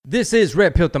This is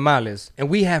Red Pill Tamales, and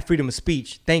we have freedom of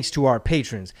speech thanks to our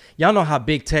patrons. Y'all know how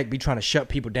big tech be trying to shut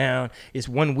people down. It's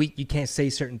 1 week you can't say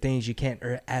certain things, you can't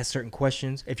ask certain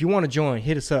questions. If you want to join,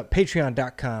 hit us up,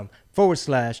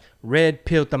 patreon.com/Red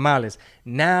Pill Tamales.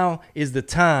 Now is the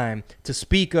time to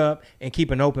speak up and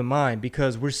keep an open mind,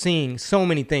 because we're seeing so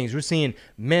many things. We're seeing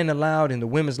men allowed in the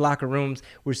women's locker rooms.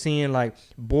 We're seeing like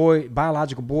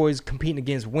biological boys competing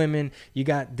against women. You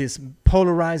got this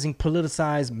polarizing,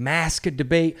 politicized mask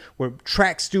debate where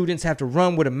track students have to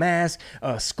run with a mask,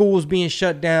 schools being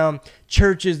shut down,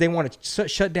 churches, they want to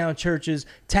shut down churches,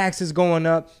 taxes going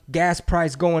up, gas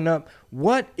price going up.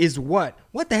 What is what?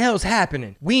 What the hell is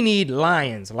happening? We need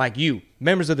lions like you,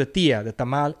 members of the TIA, the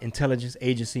Tamal Intelligence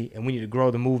Agency, and we need to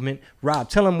grow the movement. Rob,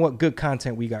 tell them what good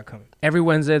content we got coming. Every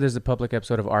Wednesday, there's a public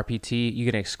episode of RPT. You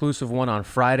get an exclusive one on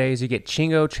Fridays. You get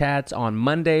Chingo chats on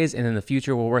Mondays. And in the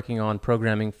future, we're working on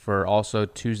programming for also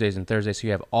Tuesdays and Thursdays. So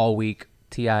you have all week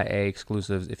TIA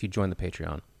exclusives if you join the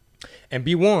Patreon. And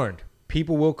be warned,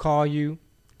 people will call you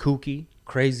kooky,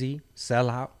 crazy,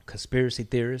 sellout, conspiracy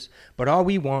theorists. But all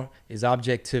we want is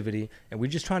objectivity. And we're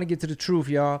just trying to get to the truth,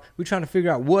 y'all. We're trying to figure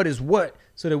out what is what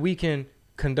so that we can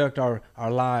conduct our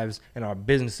lives and our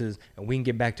businesses, and we can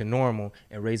get back to normal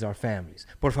and raise our families.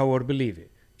 Por favor, believe it.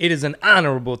 It is an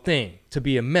honorable thing to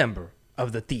be a member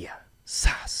of the TIA.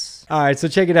 Sas. All right, so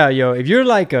check it out, yo. If you're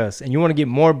like us and you want to get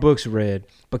more books read,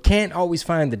 but can't always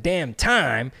find the damn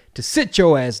time to sit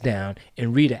your ass down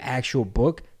and read an actual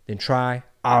book, then try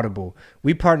Audible.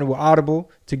 We partner with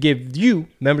Audible to give you,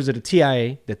 members of the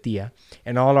TIA, the TIA,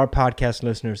 and all our podcast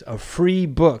listeners, a free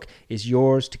book. Is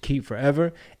yours to keep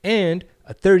forever, and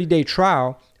a 30-day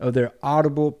trial of their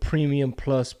Audible Premium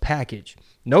Plus package.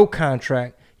 No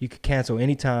contract. You can cancel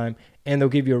anytime, and they'll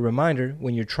give you a reminder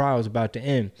when your trial is about to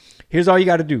end. Here's all you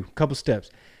got to do. A couple steps.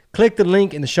 Click the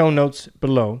link in the show notes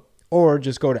below, or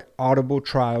just go to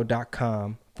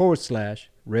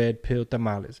audibletrial.com/Red Pill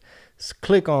Tamales.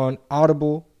 Click on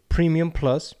Audible Premium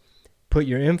Plus, put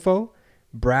your info,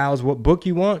 browse what book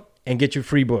you want, and get your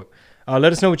free book.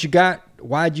 Let us know what you got.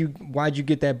 Why'd you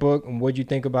get that book, and what'd you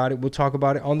think about it? We'll talk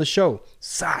about it on the show.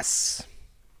 Sas.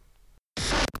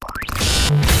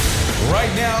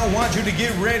 Right now, I want you to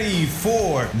get ready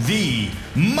for the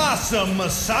Masa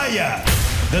Messiah,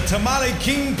 the Tamale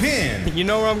Kingpin. You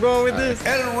know where I'm going with this?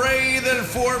 El Rey del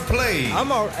Foreplay.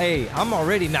 I'm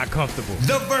already not comfortable.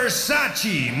 The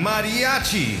Versace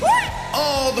Mariachi. What?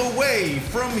 All the way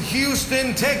from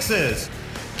Houston, Texas.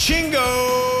 Chingo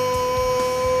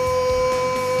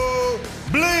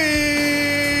Bling.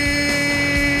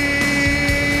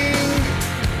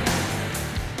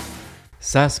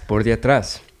 Sas por de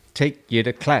atrás. Take you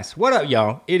to class. What up,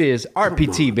 y'all? It is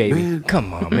RPT, baby. Man.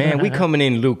 Come on, man. We coming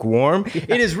in lukewarm.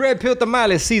 It is Red Pill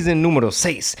Tamales season numero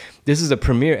 6. This is a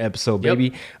premiere episode,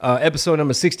 baby. Episode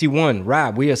number 61.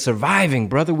 Rob, we are surviving,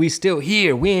 brother. We still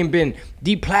here. We ain't been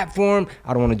deplatformed.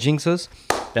 I don't want to jinx us.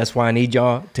 That's why I need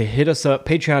y'all to hit us up,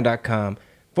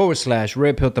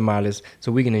 patreon.com/Red Pill Tamales,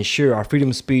 so we can ensure our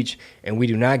freedom of speech and we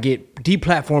do not get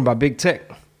deplatformed by big tech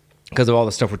because of all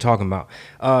the stuff we're talking about.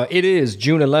 It is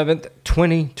June 11th,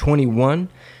 2021,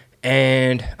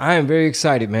 and I am very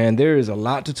excited, man. There is a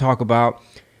lot to talk about.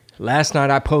 Last night,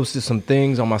 I posted some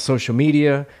things on my social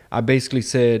media. I basically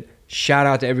said, shout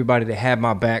out to everybody that had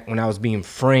my back when I was being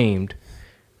framed.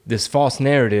 This false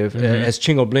narrative, as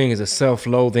Chingo Bling is a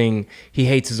self-loathing, he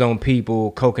hates his own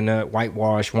people, coconut,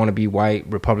 whitewash, wannabe white,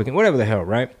 Republican, whatever the hell,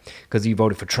 right? Because he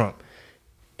voted for Trump.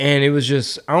 And it was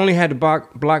just, I only had to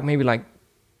block maybe like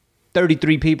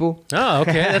 33 people. Oh,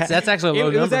 okay. That's actually a low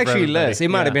number. It was actually less. It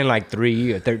might have been like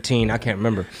 3 or 13. I can't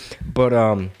remember. But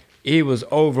it was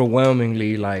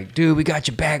overwhelmingly like, dude, we got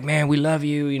your back, man. We love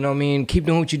you. You know what I mean? Keep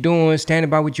doing what you're doing. Standing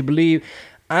by what you believe.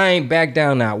 I ain't backed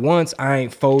down not once. I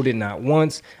ain't folded not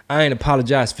once. I ain't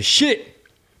apologized for shit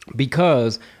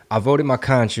because I voted my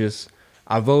conscience.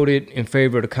 I voted in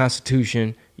favor of the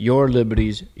Constitution, your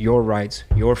liberties, your rights,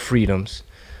 your freedoms.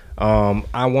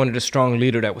 I wanted a strong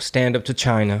leader that would stand up to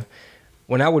China.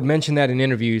 When I would mention that in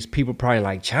interviews, people probably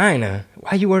like, China?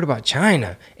 Why are you worried about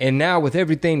China? And now with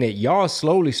everything that y'all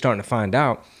slowly starting to find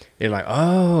out, they're like,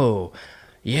 oh,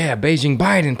 yeah, Beijing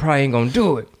Biden probably ain't gonna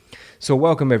do it. So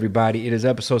welcome, everybody. It is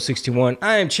episode 61.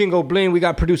 I am Chingo Bling. We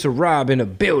got producer Rob in the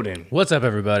building. What's up,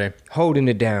 everybody? Holding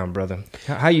it down, brother.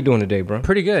 How you doing today, bro?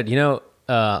 Pretty good. You know,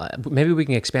 maybe we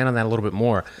can expand on that a little bit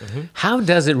more. How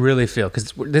does it really feel?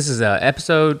 Because this is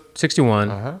episode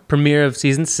 61, premiere of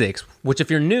season 6. which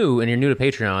if you're new and you're new to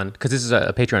Patreon, because this is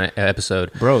a Patreon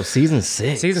episode. Bro, season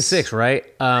 6. Season 6, right?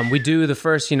 We do the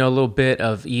first, little bit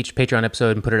of each Patreon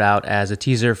episode and put it out as a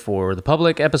teaser for the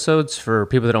public episodes for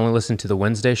people that only listen to the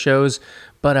Wednesday shows.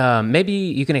 But maybe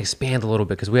you can expand a little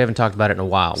bit because we haven't talked about it in a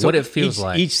while. So what it feels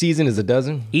like. Each season is a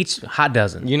dozen? Each hot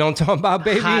dozen. You know what I'm talking about,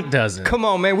 baby? Hot dozen. Come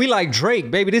on, man. We like Drake,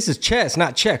 baby. This is chess,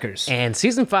 not checkers. And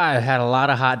season 5 had a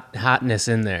lot of hotness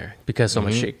in there because so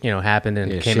much shit, happened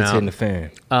and came shit's out. hitting the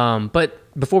fan.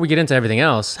 But before we get into everything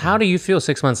else, how do you feel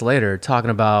 6 months later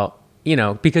talking about,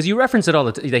 because you reference it all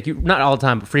the time, like not all the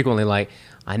time, but frequently, like,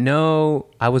 I know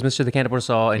I was Mr. The Canterbury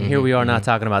Saw, and here we are now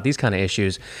talking about these kind of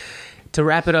issues. To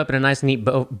wrap it up in a nice, neat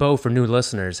bow for new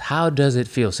listeners, how does it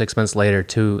feel 6 months later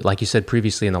to, like you said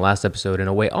previously in the last episode, in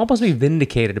a way, almost be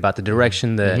vindicated about the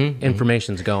direction that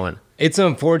information's going? It's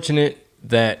unfortunate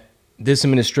that this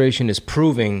administration is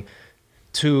proving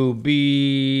to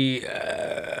be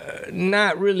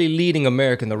not really leading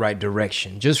America in the right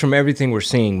direction. Just from everything we're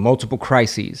seeing, multiple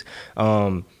crises,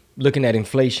 looking at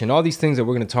inflation, all these things that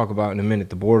we're going to talk about in a minute,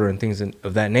 the border and things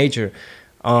of that nature.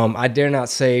 I dare not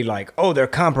say like, oh, they're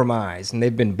compromised and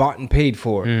they've been bought and paid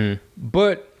for.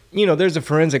 But, there's a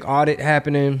forensic audit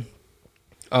happening.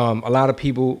 A lot of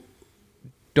people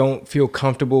don't feel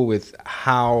comfortable with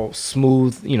how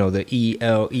smooth, the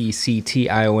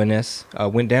ELECTIONS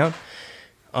went down.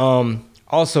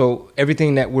 Also,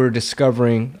 everything that we're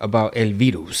discovering about El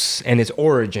Virus and its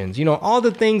origins, all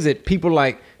the things that people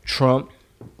like Trump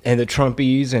and the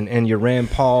Trumpies and your Rand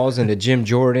Pauls and the Jim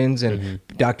Jordans and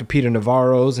Dr. Peter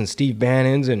Navarros and Steve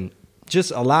Bannons and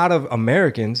just a lot of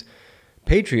Americans,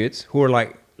 patriots, who are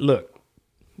like, look,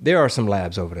 there are some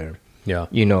labs over there. Yeah.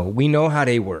 We know how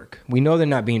they work. We know they're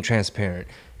not being transparent.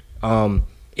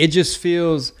 It just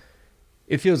feels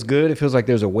good. It feels like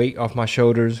there's a weight off my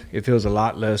shoulders. It feels a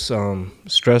lot less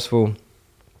stressful.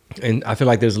 And I feel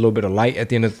like there's a little bit of light at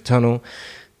the end of the tunnel.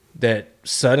 That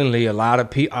suddenly a lot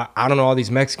of people, I don't know, all these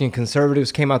Mexican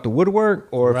conservatives came out the woodwork,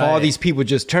 or if all these people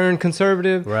just turned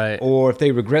conservative, right, or if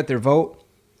they regret their vote.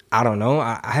 I don't know.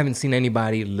 I haven't seen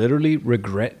anybody literally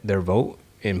regret their vote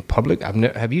in public.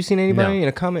 Have you seen anybody in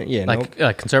a comment? Yeah,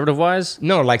 like conservative wise?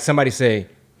 No, like somebody say,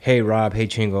 hey, Rob, hey,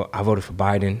 Chingo, I voted for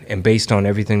Biden, and based on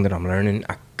everything that I'm learning,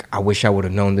 I wish I would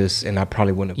have known this, and I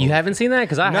probably wouldn't have voted. You haven't seen that?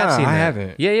 Because I have seen that. I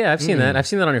haven't. Yeah, I've seen that. I've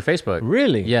seen that on your Facebook.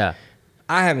 Really? Yeah.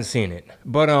 I haven't seen it.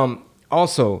 But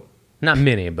also, not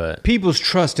many, but people's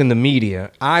trust in the media,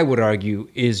 I would argue,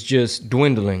 is just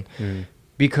dwindling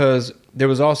because there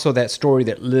was also that story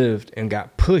that lived and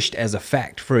got pushed as a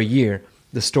fact for a year.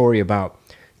 The story about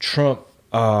Trump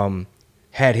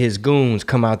had his goons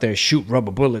come out there and shoot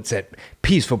rubber bullets at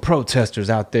peaceful protesters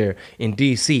out there in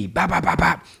D.C. Bop, bop, bop,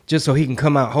 bop, just so he can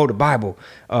come out, hold a Bible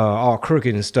all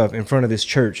crooked and stuff in front of this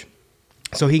church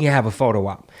so he can have a photo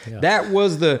op. Yeah. That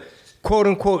was the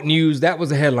quote-unquote news. That was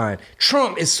the headline.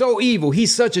 Trump is so evil.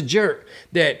 He's such a jerk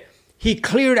that he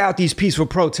cleared out these peaceful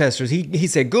protesters. He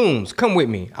said, goons, come with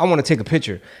me. I want to take a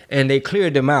picture. And they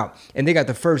cleared them out. And they got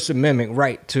the First Amendment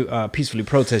right to peacefully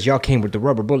protest. Y'all came with the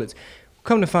rubber bullets.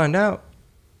 Come to find out,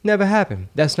 never happened.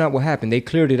 That's not what happened. They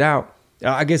cleared it out.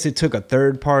 I guess it took a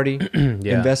third-party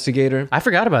investigator. I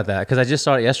forgot about that because I just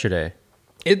saw it yesterday.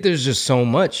 There's just so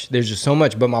much.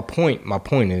 But my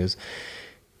point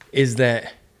is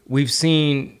that we've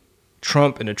seen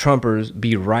Trump and the Trumpers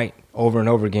be right over and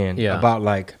over again about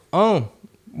like, oh,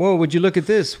 well, would you look at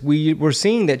this? We're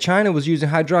seeing that China was using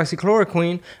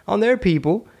hydroxychloroquine on their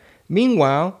people.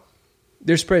 Meanwhile,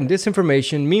 they're spreading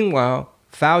disinformation. Meanwhile,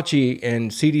 Fauci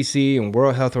and CDC and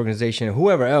World Health Organization and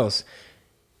whoever else,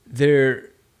 their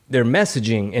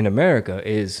messaging in America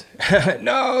is,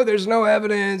 no, there's no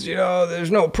evidence,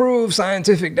 there's no proof,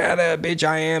 scientific data, bitch,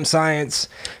 I am science.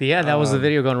 Yeah, that was the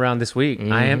video going around this week.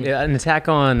 I am an attack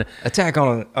on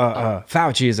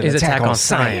Fauci is an attack on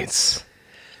science.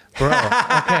 Bro,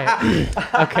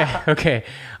 okay.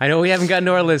 I know we haven't gotten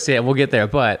to our list yet. We'll get there,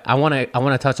 but I want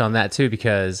to touch on that too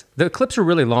because the clips are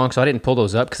really long, so I didn't pull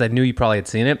those up because I knew you probably had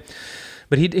seen it.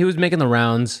 But he was making the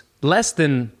rounds less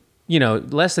than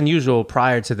usual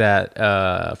prior to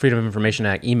that Freedom of Information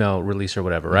Act email release or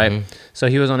whatever, right? So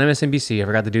he was on MSNBC. I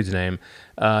forgot the dude's name.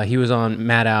 He was on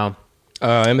Maddow.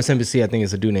 MSNBC, I think,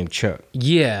 is a dude named Chuck.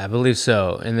 Yeah, I believe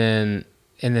so. And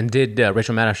then did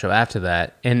Rachel Maddow show after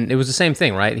that, and it was the same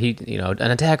thing, right? He,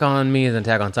 an attack on me is an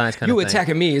attack on science kind of thing. You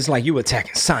attacking me is like you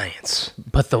attacking science.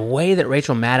 But the way that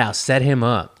Rachel Maddow set him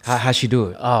up, how'd she do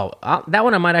it? Oh, that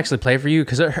one I might actually play for you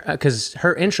because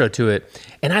her intro to it,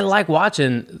 and I like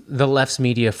watching the left's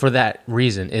media for that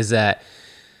reason. Is that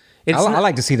I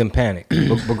like to see them panic.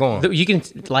 But go on. You can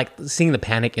like seeing the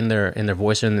panic in their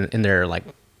voice and in their like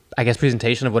I guess,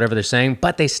 presentation of whatever they're saying,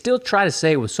 but they still try to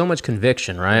say it with so much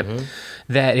conviction, right?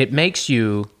 That it makes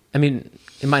you, I mean,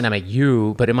 it might not make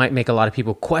you, but it might make a lot of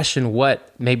people question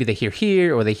what maybe they hear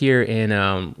here, or they hear in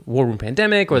War Room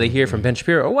Pandemic, or they hear from Ben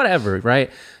Shapiro, or whatever, right?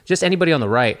 Just anybody on the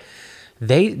right.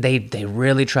 They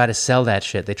really try to sell that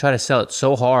shit. They try to sell it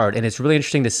so hard, and it's really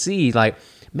interesting to see, like,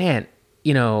 man,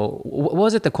 you know, what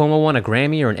was it the Cuomo won, a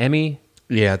Grammy or an Emmy?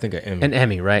 Yeah, I think an Emmy. An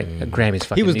Emmy, right? A Grammy's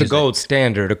fucking He was music. the gold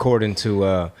standard according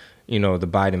to you know, the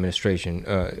Biden administration.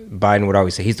 Biden would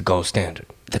always say he's the gold standard.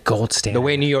 The gold standard. The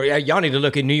way New York, y'all need to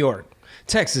look at New York.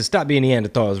 Texas, stop being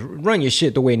Neanderthals. Run your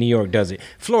shit the way New York does it.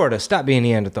 Florida, stop being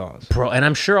Neanderthals. Bro, and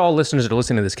I'm sure all listeners that are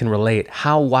listening to this can relate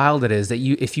how wild it is that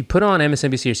if you put on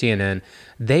MSNBC or CNN,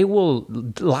 they will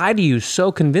lie to you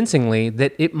so convincingly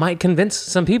that it might convince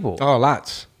some people. Oh,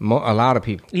 lots. A lot of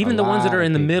people. Even the ones that are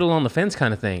in the middle on the fence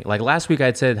kind of thing. Like last week I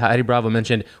had said, Heidi Bravo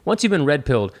mentioned, once you've been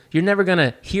red-pilled, you're never going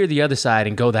to hear the other side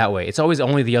and go that way. It's always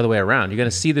only the other way around. You're going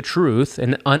to see the truth,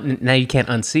 and now you can't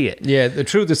unsee it. Yeah, the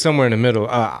truth is somewhere in the middle.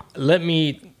 Let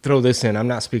me throw this in. I'm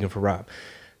not speaking for Rob.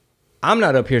 I'm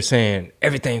not up here saying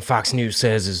everything Fox News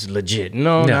says is legit.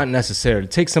 No, not necessarily.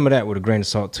 Take some of that with a grain of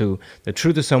salt, too. The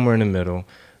truth is somewhere in the middle.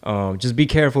 Just be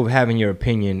careful of having your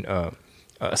opinion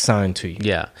assigned to you.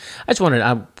 Yeah. I just wanted,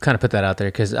 I kind of put that out there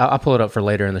because I'll pull it up for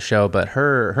later in the show, but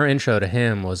her intro to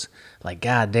him was like,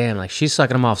 God damn, like she's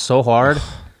sucking him off so hard.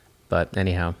 But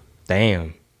anyhow.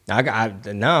 Damn.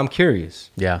 Now I'm curious.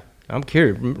 Yeah. I'm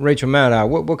curious. Rachel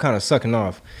Maddow, what kind of sucking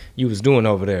off you was doing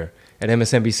over there at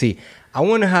MSNBC? I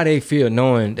wonder how they feel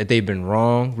knowing that they've been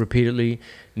wrong repeatedly,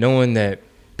 knowing that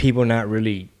people not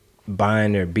really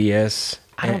buying their BS,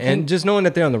 and just knowing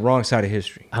that they're on the wrong side of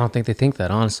history. I don't think they think that,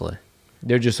 honestly.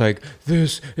 They're just like,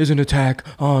 this is an attack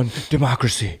on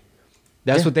democracy.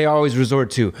 That's what they always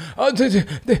resort to.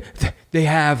 They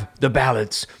have the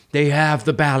ballots. They have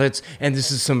the ballots, and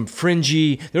this is some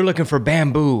fringy. They're looking for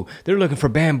bamboo. They're looking for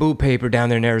bamboo paper down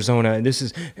there in Arizona, and this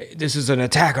is an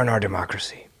attack on our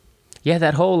democracy. Yeah,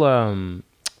 that whole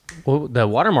the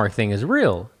watermark thing is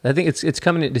real. I think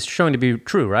it's showing to be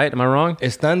true, right? Am I wrong?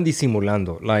 Están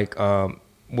disimulando. Like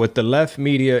what the left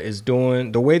media is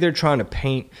doing, the way they're trying to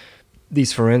paint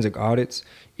these forensic audits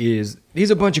is these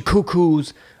are a bunch of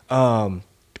cuckoos.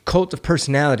 Cult of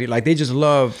personality, like they just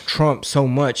love Trump so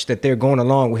much that they're going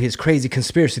along with his crazy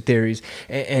conspiracy theories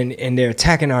and they're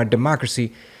attacking our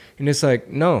democracy. And it's like,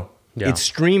 no, It's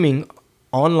streaming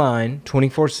online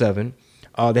 24/7.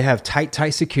 They have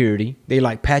tight security. They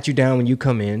like pat you down when you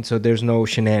come in, so there's no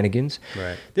shenanigans.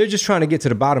 Right. They're just trying to get to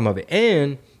the bottom of it.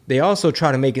 And they also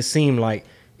try to make it seem like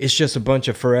it's just a bunch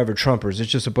of forever Trumpers. It's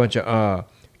just a bunch of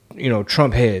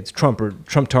Trump heads, Trump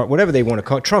whatever they want to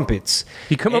call it, trumpets.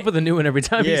 You come up with a new one every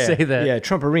time you say that. Yeah,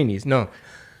 Trumperinis. No.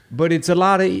 But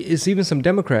it's even some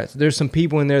Democrats. There's some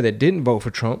people in there that didn't vote for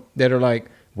Trump that are like,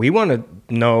 we want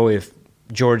to know if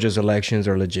Georgia's elections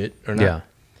are legit or not. Yeah.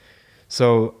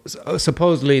 So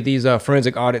supposedly these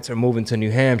forensic audits are moving to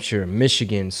New Hampshire,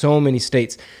 Michigan, so many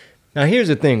states. Now here's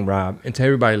the thing, Rob, and to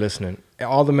everybody listening,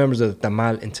 all the members of the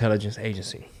Tamal Intelligence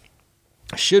Agency,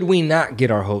 should we not get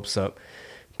our hopes up?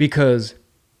 Because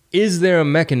is there a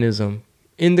mechanism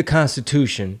in the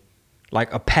Constitution,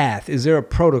 like a path, is there a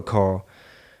protocol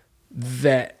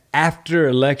that after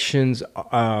elections,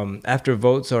 after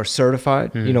votes are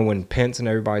certified, when Pence and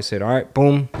everybody said, all right,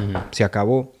 boom, se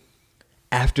acabó.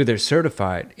 After they're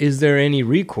certified, is there any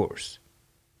recourse?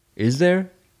 Is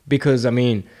there? Because,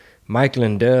 Mike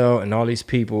Lindell and all these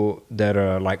people that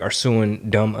are suing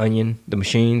Dumb Onion, the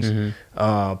machines,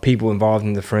 people involved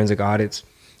in the forensic audits,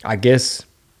 I guess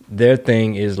their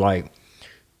thing is like,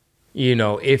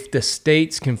 if the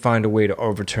states can find a way to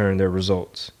overturn their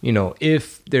results,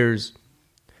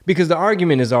 because the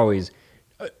argument is always,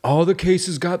 all the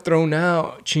cases got thrown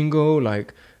out, chingo,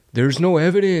 like, there's no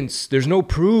evidence, there's no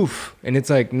proof. And it's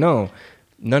like, no,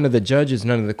 none of the judges,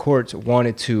 none of the courts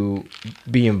wanted to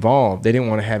be involved. They didn't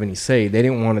want to have any say. They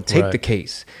didn't want to take the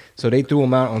case. So they threw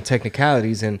them out on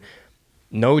technicalities, and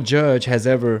no judge has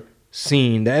ever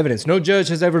seen the evidence. No judge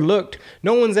has ever looked.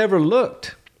 No one's ever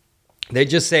looked. They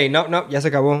just say, no, ya se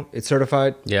acabó. It's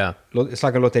certified. Yeah. It's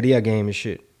like a loteria game and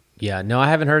shit. Yeah, no, I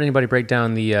haven't heard anybody break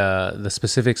down the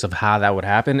specifics of how that would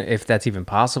happen, if that's even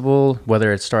possible,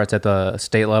 whether it starts at the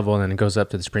state level and then it goes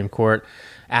up to the Supreme Court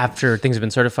after things have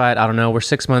been certified. I don't know. We're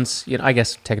 6 months, I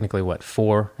guess technically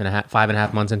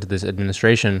 5.5 months into this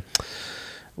administration.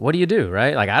 What do you do,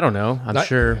 right? Like, I don't know. I'm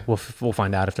sure we'll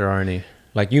find out if there are any.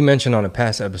 Like you mentioned on a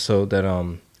past episode that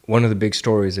one of the big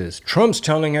stories is Trump's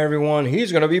telling everyone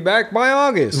he's going to be back by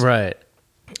August. Right.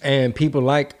 And people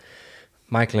like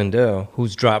Mike Lindell,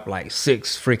 who's dropped like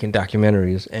 6 freaking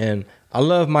documentaries. And I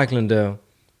love Mike Lindell,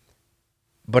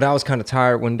 But I was kind of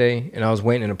tired one day, and I was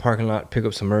waiting in the parking lot to pick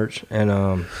up some merch, and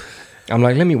I'm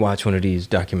like, let me watch one of these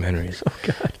documentaries. Oh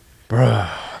God, Bruh,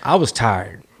 I was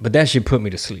tired, but that shit put me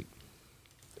to sleep.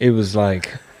 It was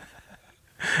like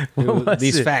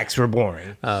these facts were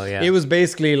boring. Oh yeah, It was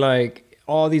basically like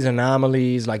all these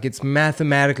anomalies. Like it's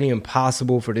mathematically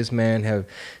impossible for this man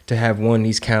to have won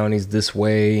these counties this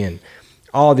way, and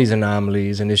all these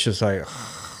anomalies. And it's just like